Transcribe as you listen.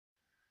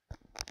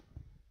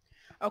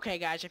Okay,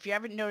 guys, if you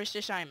haven't noticed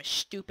this, I am a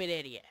stupid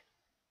idiot.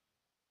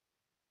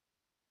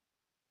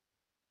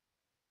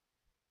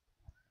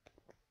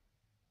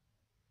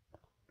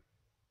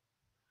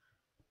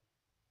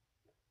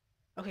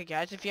 Okay,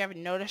 guys, if you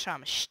haven't noticed,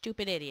 I'm a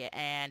stupid idiot,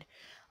 and,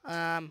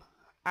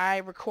 I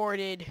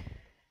recorded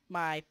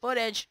my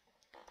footage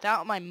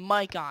without my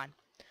mic on.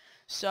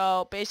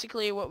 So,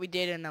 basically, what we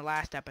did in the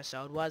last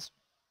episode was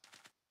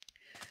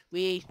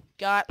we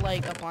got,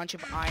 like, a bunch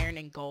of iron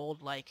and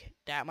gold, like,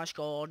 that much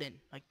gold and,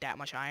 like, that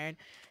much iron,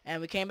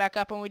 and we came back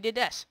up and we did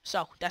this.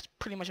 So, that's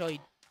pretty much all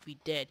we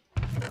did.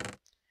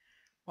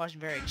 Wasn't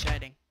very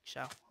exciting,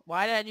 so.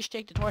 Why did I just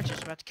take the torches?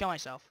 I'm about to kill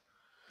myself.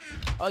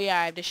 Oh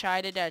yeah, I've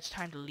decided that it's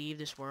time to leave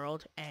this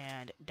world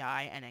and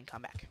die and then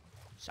come back.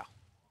 So.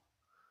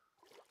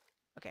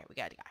 Okay, we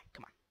got a guy.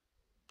 Come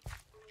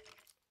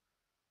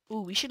on.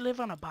 Ooh, we should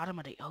live on the bottom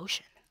of the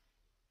ocean.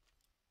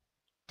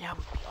 That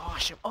would be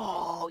awesome.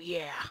 Oh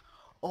yeah.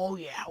 Oh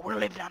yeah, we're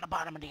living on the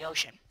bottom of the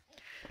ocean.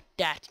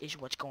 That is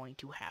what's going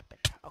to happen.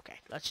 Okay,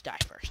 let's die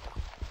first.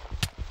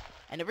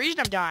 And the reason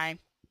I'm dying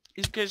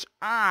is because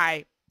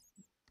I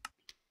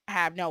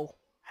have no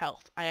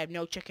health. I have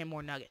no chicken,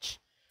 more nuggets.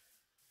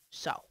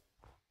 So,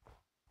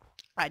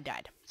 I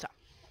died. So,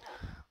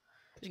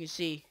 as you can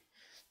see,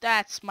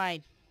 that's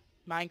my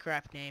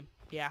Minecraft name.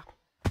 Yeah.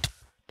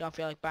 Don't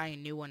feel like buying a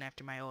new one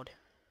after my old,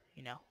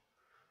 you know,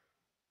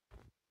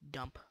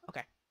 dump.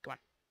 Okay, come on.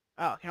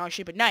 Oh, I can only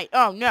sleep at night.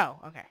 Oh, no.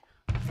 Okay.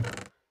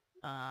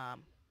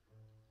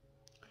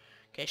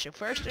 Okay, so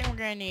first thing we're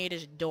going to need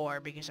is a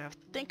door, because I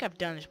think I've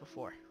done this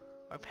before.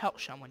 Or I've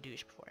helped someone do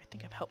this before. I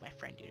think I've helped my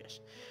friend do this.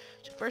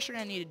 So first we're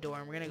going to need a door,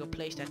 and we're going to go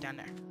place that down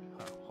there.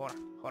 Hold on.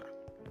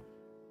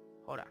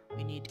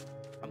 We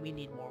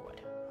need more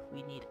wood.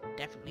 We need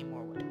definitely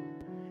more wood.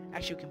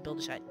 Actually, we can build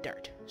this out of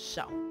dirt.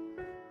 So,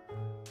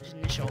 this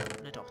initial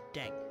little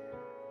thing.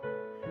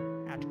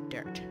 Out of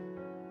dirt.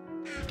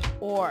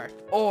 Or,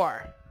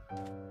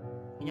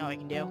 you know what we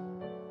can do?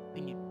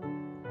 We need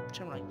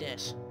something like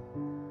this.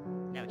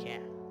 No, we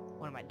can't.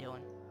 What am I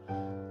doing?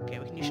 Okay,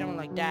 we can do something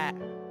like that.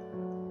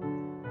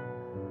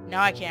 No,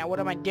 I can't.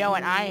 What am I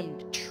doing? I am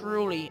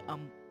truly a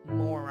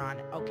moron.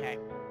 Okay.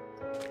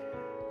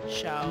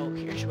 So,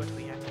 here's what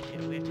we have to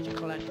do. We have to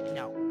collect...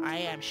 No, I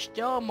am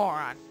still a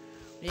moron.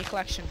 We need to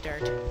collect some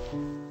dirt.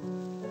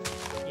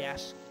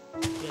 Yes.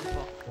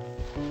 Beautiful.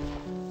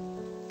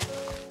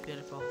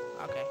 Beautiful.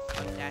 Okay,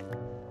 like that.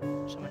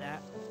 Some of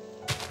that.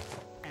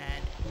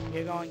 And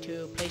we're going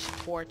to place a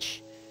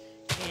torch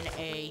in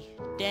a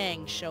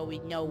thing so we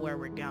know where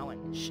we're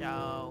going.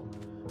 So,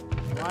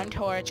 one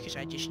torch, because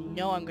I just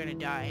know I'm going to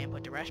die, and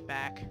put the rest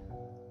back.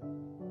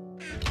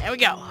 There we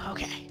go.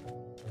 Okay.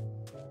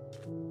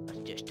 Let's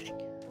do this thing.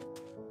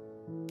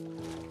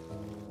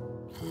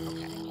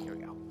 Okay, here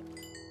we go.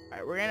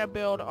 Alright, we're going to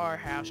build our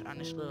house on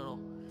this little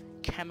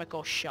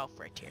chemical shelf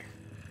right here.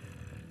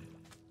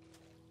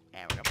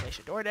 And we're going to place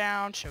a door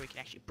down so we can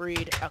actually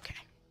breed. Okay.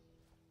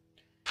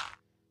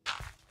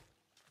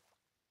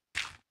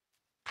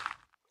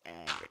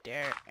 And right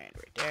there, and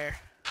right there.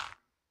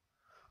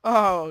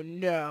 Oh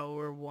no,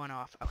 we're one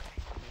off.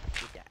 Okay,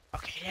 do that.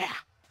 Okay, yeah.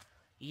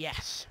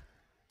 Yes.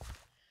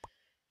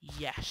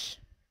 Yes.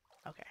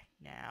 Okay,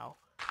 now,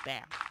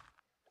 bam.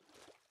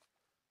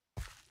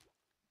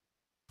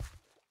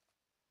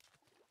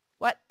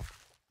 What?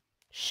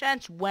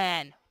 Since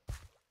when?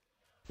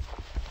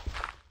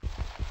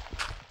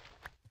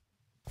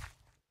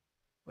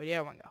 Where'd the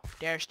other one go?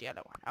 There's the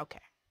other one. Okay.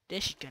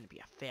 This is gonna be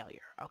a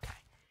failure. Okay.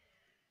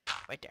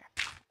 Right there.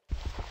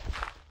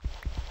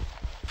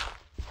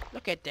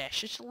 Look at this.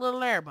 Just a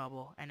little air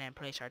bubble. And then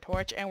place our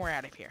torch, and we're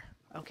out of here.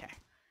 Okay.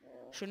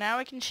 So now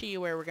we can see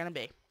where we're gonna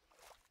be.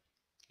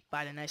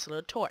 By the nice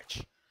little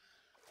torch.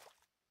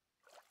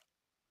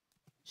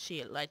 See,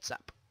 it lights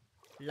up.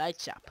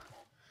 Lights up.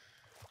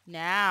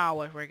 Now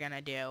what we're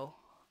gonna do...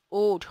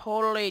 Oh,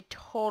 totally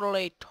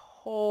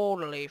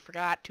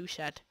forgot to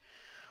set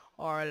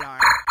our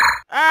alarm.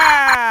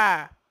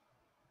 Ah!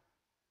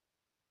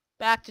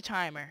 Back to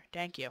timer.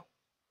 Thank you.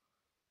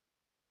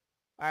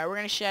 Alright, we're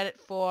gonna set it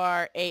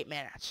for 8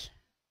 minutes.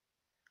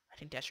 I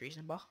think that's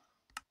reasonable.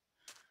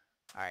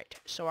 Alright,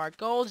 so our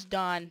goal's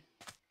done.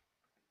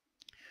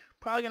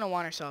 Probably gonna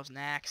want ourselves an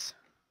axe.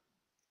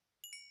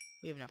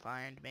 We have enough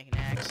iron to make an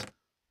axe.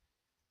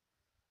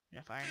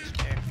 Enough iron to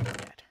spare. Look at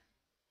that.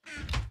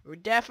 We're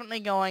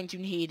definitely going to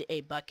need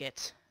a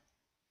bucket.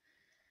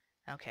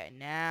 Okay,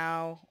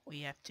 now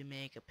we have to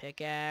make a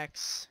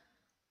pickaxe.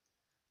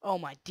 Oh,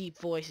 my deep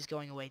voice is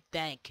going away.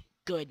 Thank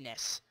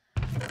goodness.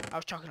 I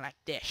was talking like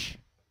this.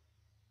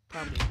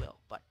 Probably will,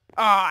 but...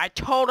 Oh, I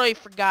totally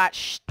forgot.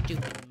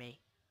 Stupid me.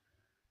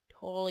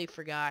 Totally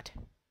forgot.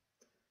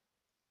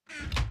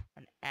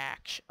 An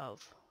axe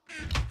of...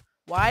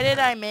 Why did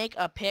I make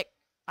a pick?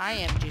 I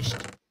am just...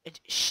 It's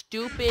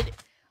stupid.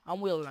 I'm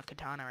wielding a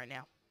katana right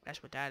now.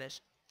 That's what that is.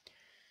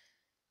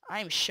 I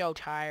am so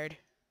tired.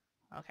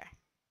 Okay.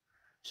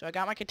 So I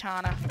got my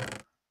katana.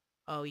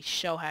 Oh, we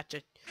so have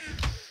to...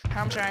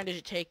 How much iron does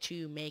it take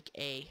to make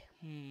a...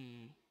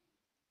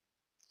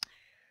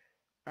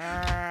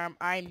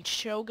 I'm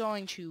so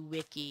going to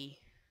wiki.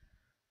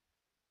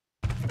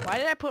 Why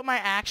did I put my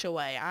axe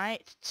away?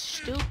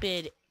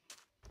 Stupid.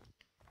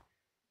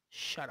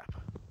 Shut up.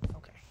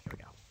 Okay, here we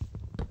go.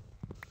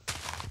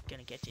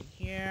 Gonna get in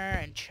here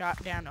and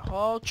chop down the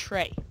whole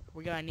tray.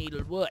 We're gonna need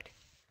wood.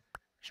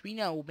 Cause we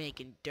know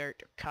making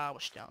dirt or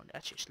cobblestone.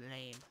 That's just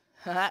lame.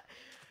 Haha.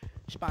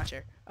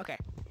 Sponsor. Okay,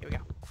 here we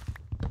go.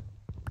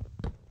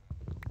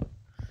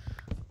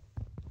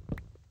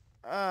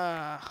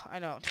 I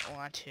don't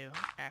want to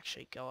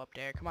actually go up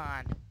there. Come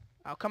on.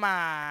 Oh, come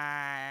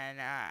on.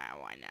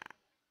 Why not?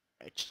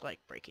 It's like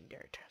breaking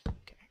dirt.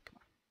 Okay, come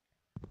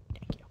on.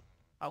 Thank you.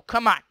 Oh,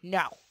 come on.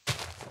 No.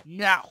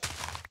 No.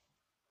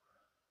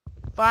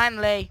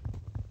 Finally.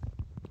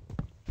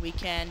 We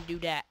can do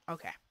that.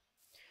 Okay.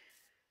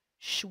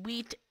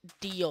 Sweet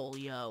deal,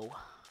 yo.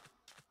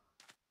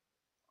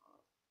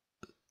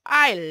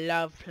 I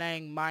love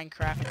playing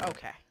Minecraft.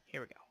 Okay,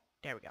 here we go.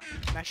 There we go.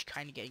 I'm actually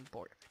kind of getting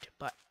bored of it,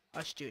 but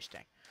let's do this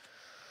thing.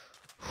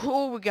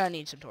 Ooh, we're gonna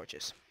need some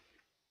torches.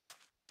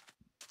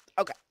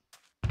 Okay.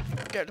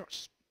 Get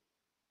torches.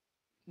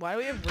 Why do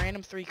we have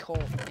random 3 coal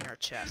in our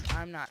chest?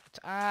 I'm not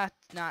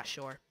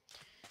sure.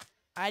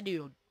 I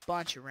do a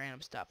bunch of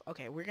random stuff.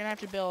 Okay, we're gonna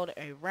have to build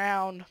a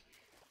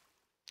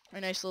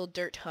nice little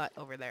dirt hut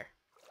over there.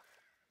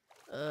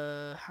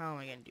 How am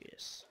I gonna do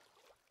this?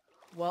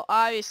 Well,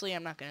 obviously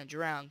I'm not gonna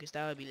drown, because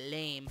that would be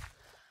lame.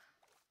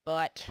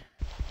 But,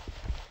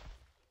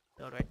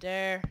 build right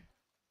there,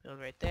 build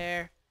right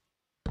there,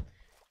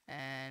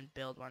 and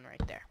build one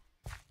right there.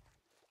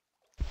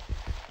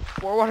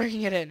 Before water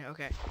can get in,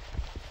 okay.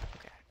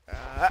 Okay,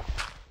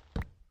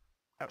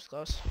 that was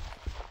close.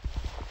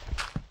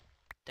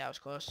 That was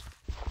close.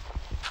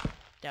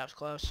 That was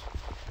close.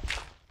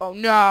 Oh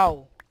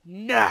no!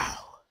 No!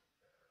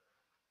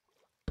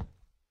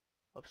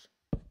 Oops.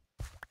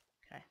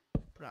 Okay,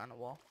 put it on the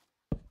wall.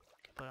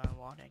 Okay, put it on the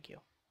wall, thank you.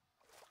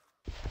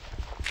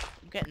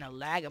 I'm getting a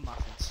lag of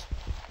muffins.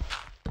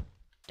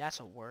 That's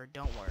a word,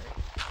 don't worry.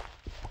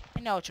 I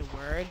know it's a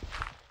word.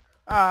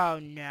 Oh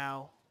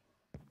no.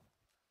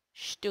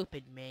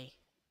 Stupid me.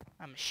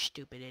 I'm a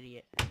stupid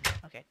idiot.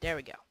 Okay, there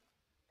we go.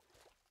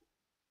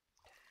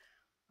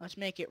 Let's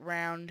make it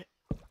round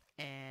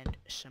and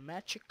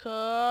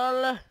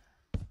symmetrical.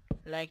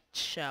 Like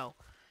so.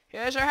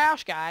 Here's our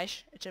house,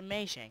 guys. It's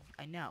amazing.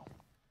 I know.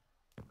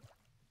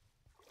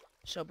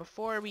 So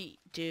before we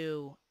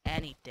do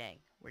anything,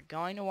 we're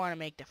going to want to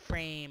make the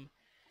frame,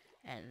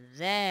 and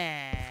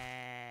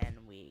then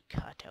we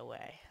cut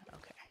away.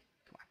 Okay,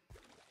 come on.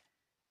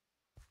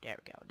 There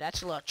we go.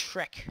 That's a little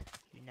trick,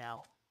 you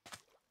know.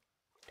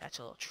 That's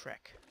a little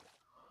trick.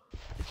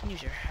 We can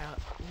use our hoe.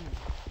 Ooh,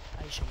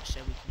 I just almost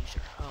said we can use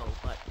our hoe,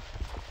 but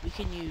we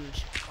can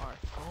use our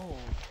gold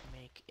to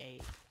make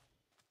a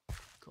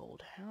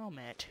gold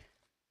helmet.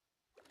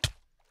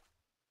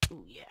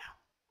 Ooh, yeah.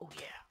 Oh,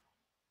 yeah.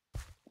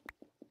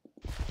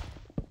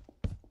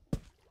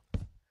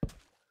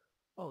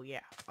 Oh, yeah.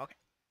 Okay.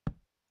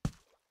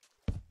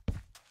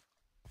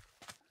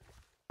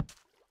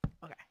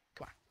 Okay,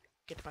 come on.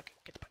 Get the bucket.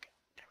 Get the bucket.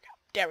 There we go.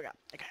 There we go.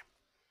 Okay.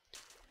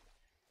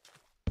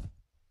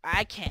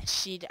 I can't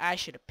see. I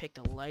should have picked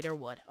a lighter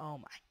wood. Oh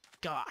my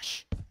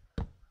gosh.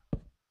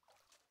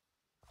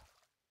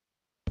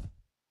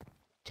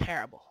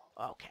 Terrible.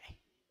 Okay.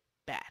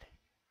 Bad.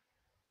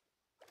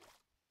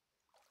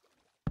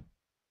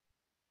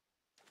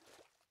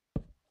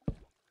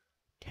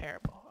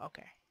 Terrible.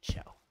 Okay.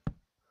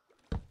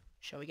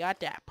 So we got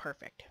that.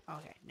 Perfect.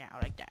 Okay. Now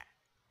like that.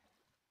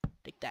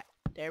 Like that.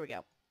 There we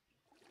go.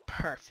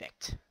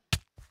 Perfect.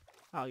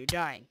 Oh, you're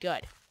dying.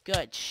 Good.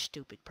 Good,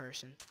 stupid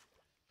person.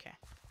 Okay.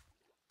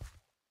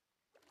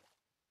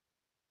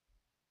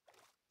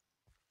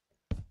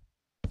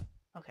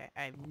 Okay,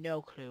 I have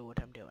no clue what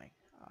I'm doing.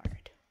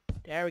 Alright.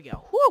 There we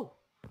go. Whoo!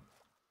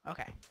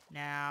 Okay,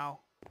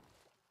 now,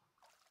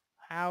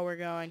 how we're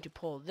going to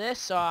pull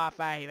this off,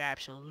 I have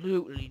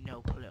absolutely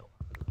no clue.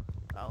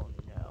 Oh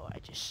no, I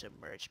just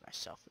submerged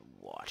myself in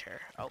water.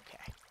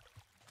 Okay.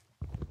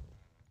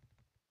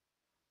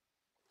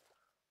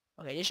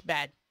 Okay, this is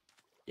bad.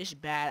 This is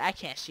bad. I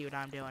can't see what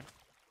I'm doing.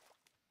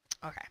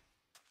 Okay.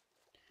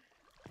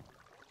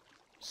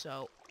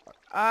 So,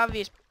 our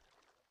obvious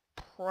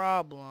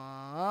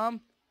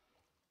problem...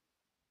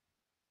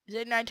 Is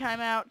it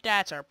nighttime out?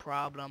 That's our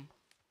problem.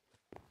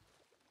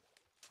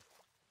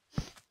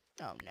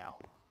 Oh no.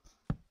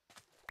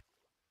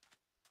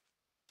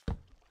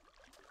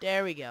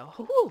 There we go.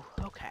 Whew,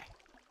 okay.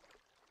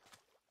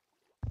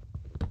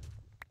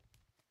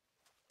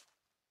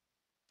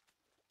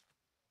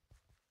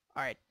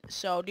 Alright,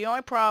 so the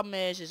only problem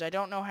is I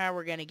don't know how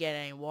we're gonna get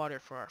any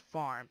water for our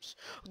farms.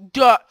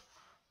 Duh!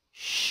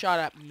 Shut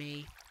up,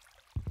 me.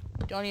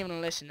 Don't even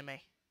listen to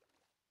me.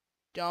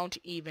 Don't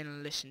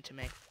even listen to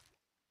me.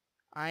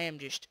 I am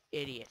just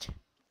idiot.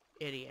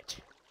 Idiot.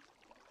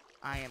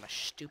 I am a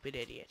stupid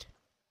idiot.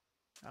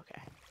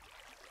 Okay.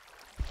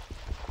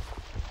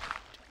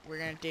 We're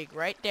gonna dig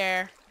right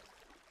there.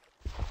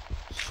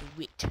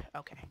 Sweet.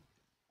 Okay.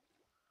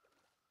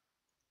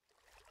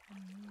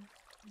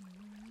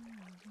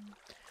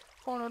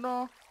 Hold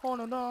on, hold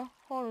on,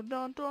 hold on,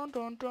 dun dun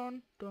dun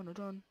dun dun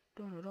dun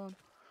dun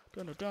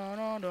dun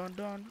dun dun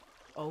dun.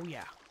 Oh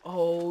yeah,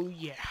 oh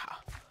yeah.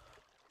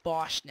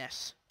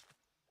 Bossness,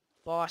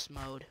 boss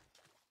mode.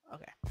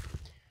 Okay,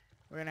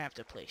 we're gonna have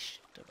to place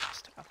the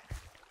rest. Okay.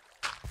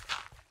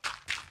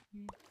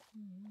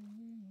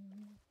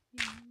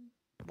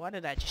 Why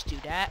did I just do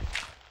that?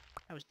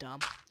 That was dumb.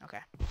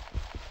 Okay.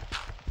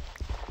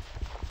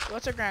 So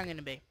what's our ground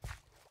gonna be?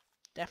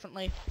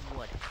 Definitely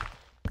wood.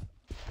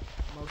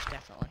 Most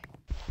definitely.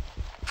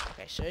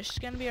 Okay, so this is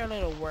gonna be our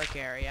little work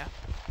area.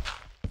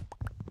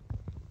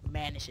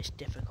 Man, this is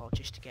difficult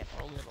just to get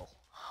a little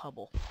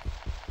hubble.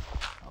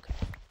 Okay.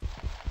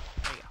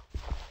 There you go.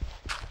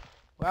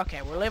 Well,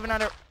 okay, we're living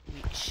under...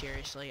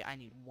 Seriously, I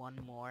need one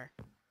more.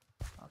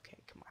 Okay,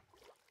 come on.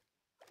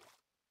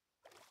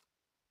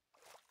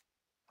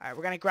 Alright,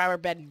 we're gonna grab our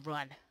bed and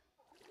run.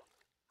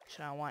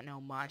 So I don't want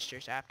no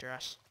monsters after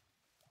us.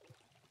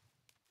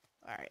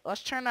 Alright,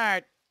 let's turn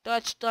our...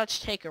 Let's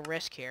take a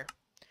risk here.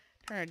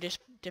 Turn our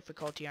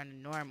difficulty on to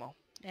normal.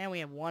 And we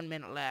have 1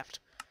 minute left.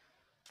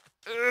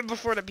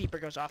 Before the beeper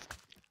goes off.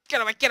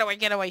 Get away, get away,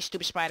 get away,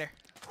 stupid spider.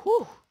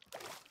 Whew.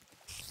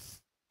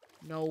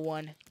 No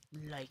one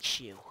likes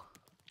you.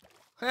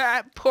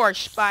 Poor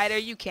spider,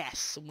 you can't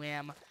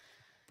swim.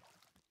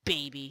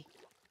 Baby.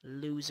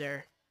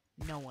 Loser.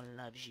 No one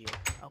loves you.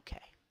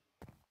 Okay.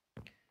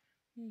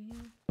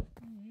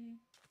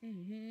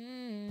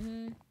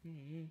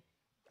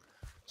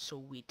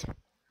 Sweet.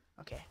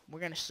 Okay, we're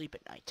gonna sleep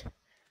at night.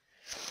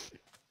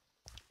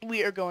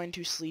 We are going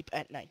to sleep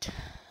at night.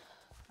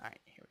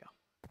 Alright, here we go.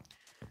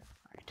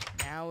 Alright,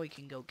 now we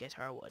can go get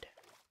our wood.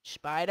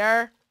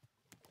 Spider,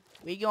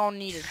 we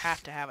gonna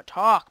have to have a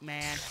talk,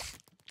 man.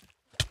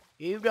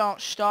 You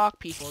don't stalk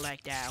people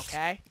like that,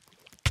 okay?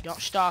 You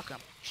don't stalk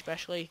them,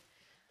 especially...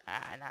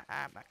 I'm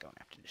not going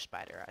after the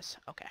spider eyes.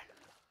 Okay.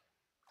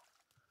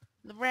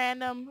 The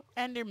random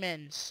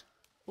endermans.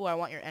 Ooh, I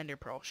want your ender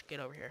pearls. Get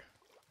over here.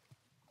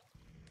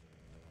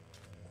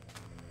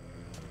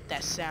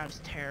 That sounds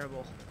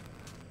terrible.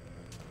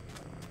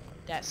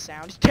 That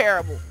sounds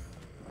terrible.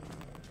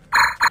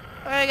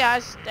 Alright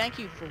guys, thank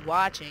you for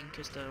watching,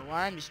 because the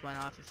alarm just went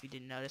off if you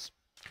didn't notice.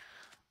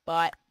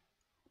 But,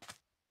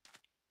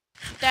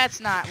 that's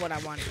not what I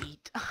want to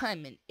eat.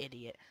 I'm an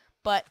idiot.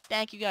 But,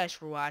 thank you guys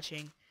for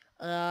watching.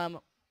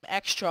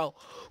 Extra.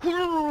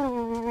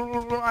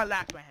 I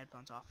laughed my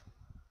headphones off.